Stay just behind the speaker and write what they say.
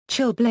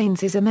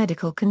Chilblains is a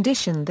medical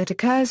condition that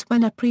occurs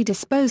when a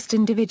predisposed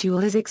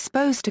individual is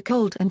exposed to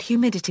cold and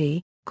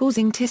humidity,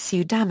 causing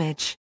tissue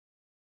damage.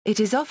 It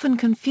is often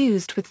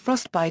confused with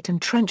frostbite and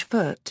trench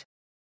foot.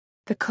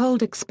 The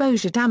cold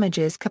exposure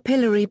damages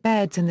capillary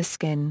beds in the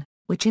skin,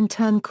 which in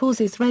turn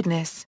causes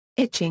redness,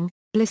 itching,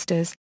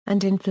 blisters,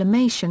 and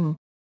inflammation.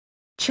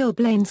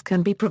 Chilblains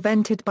can be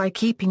prevented by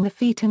keeping the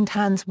feet and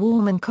hands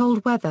warm in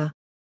cold weather.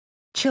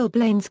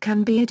 Chilblains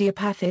can be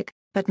idiopathic,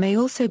 but may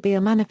also be a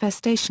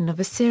manifestation of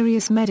a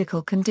serious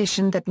medical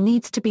condition that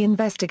needs to be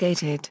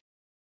investigated.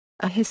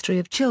 A history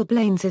of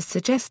chilblains is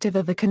suggestive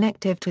of a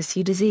connective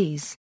tissue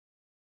disease.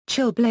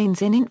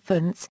 Chilblains in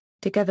infants,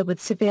 together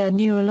with severe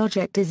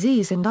neurologic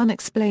disease and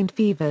unexplained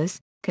fevers,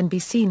 can be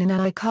seen in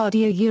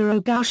Aicardi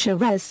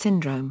Goutières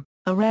syndrome,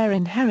 a rare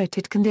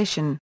inherited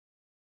condition.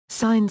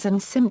 Signs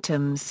and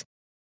symptoms.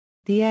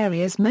 The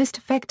areas most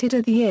affected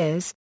are the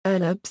ears,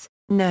 lobes,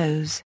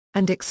 nose,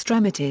 and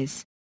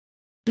extremities.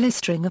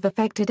 Blistering of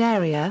affected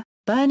area,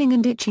 burning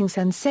and itching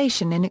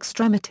sensation in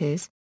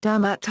extremities,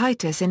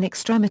 dermatitis in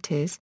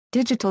extremities,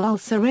 digital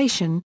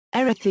ulceration,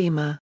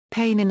 erythema,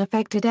 pain in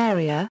affected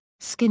area,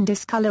 skin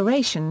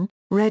discoloration,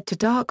 red to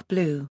dark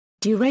blue.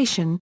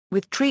 Duration.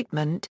 With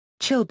treatment,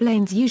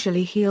 chilblains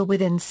usually heal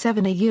within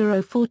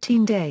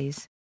 7–14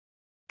 days.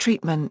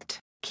 Treatment.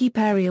 Keep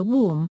area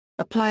warm,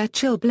 apply a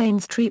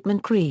chilblains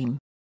treatment cream.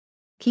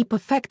 Keep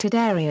affected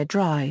area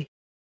dry.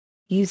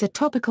 Use a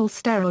topical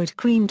steroid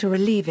cream to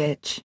relieve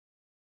itch.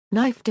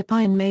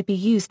 Nifedipine may be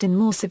used in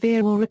more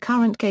severe or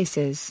recurrent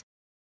cases.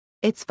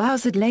 Its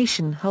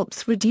vasodilation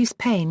helps reduce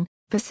pain,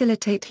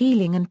 facilitate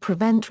healing and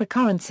prevent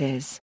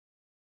recurrences.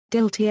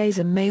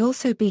 Diltiazem may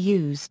also be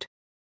used.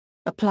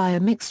 Apply a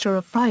mixture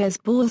of Friar's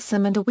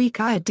balsam and a weak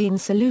iodine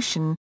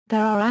solution.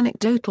 There are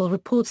anecdotal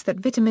reports that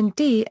vitamin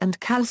D and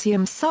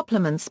calcium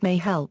supplements may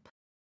help.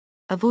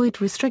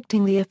 Avoid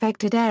restricting the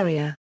affected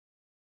area.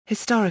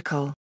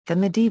 Historical. The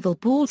medieval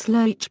Ball's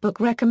book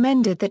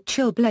recommended that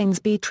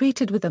chilblains be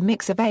treated with a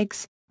mix of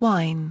eggs,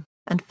 wine,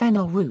 and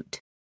fennel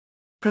root.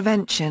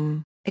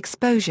 Prevention.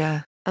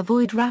 Exposure.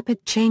 Avoid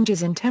rapid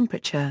changes in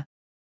temperature.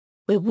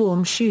 Wear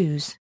warm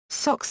shoes,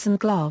 socks and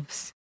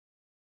gloves.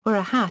 Wear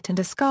a hat and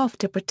a scarf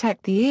to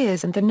protect the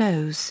ears and the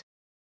nose.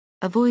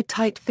 Avoid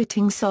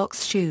tight-fitting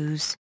socks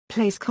shoes.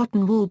 Place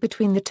cotton wool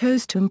between the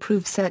toes to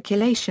improve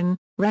circulation.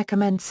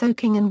 Recommend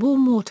soaking in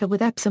warm water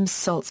with Epsom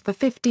salts for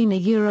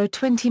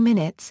 15–20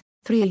 minutes.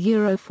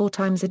 3–4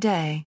 times a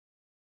day.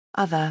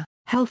 Other.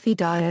 Healthy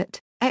diet.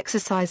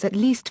 Exercise at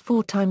least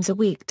 4 times a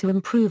week to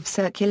improve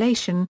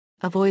circulation.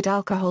 Avoid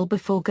alcohol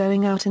before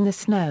going out in the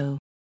snow.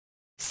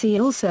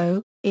 See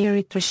also,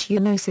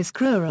 erythrocyanosis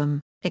crurum,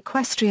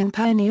 equestrian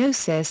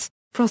perniosis,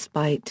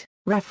 frostbite.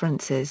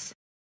 References.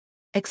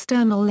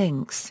 External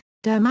links.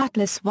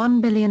 Dermatlis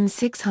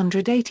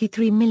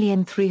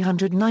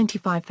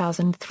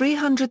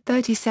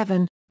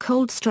 1,683,395,337,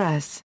 cold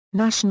stress,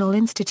 National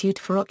Institute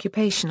for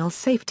Occupational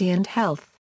Safety and Health.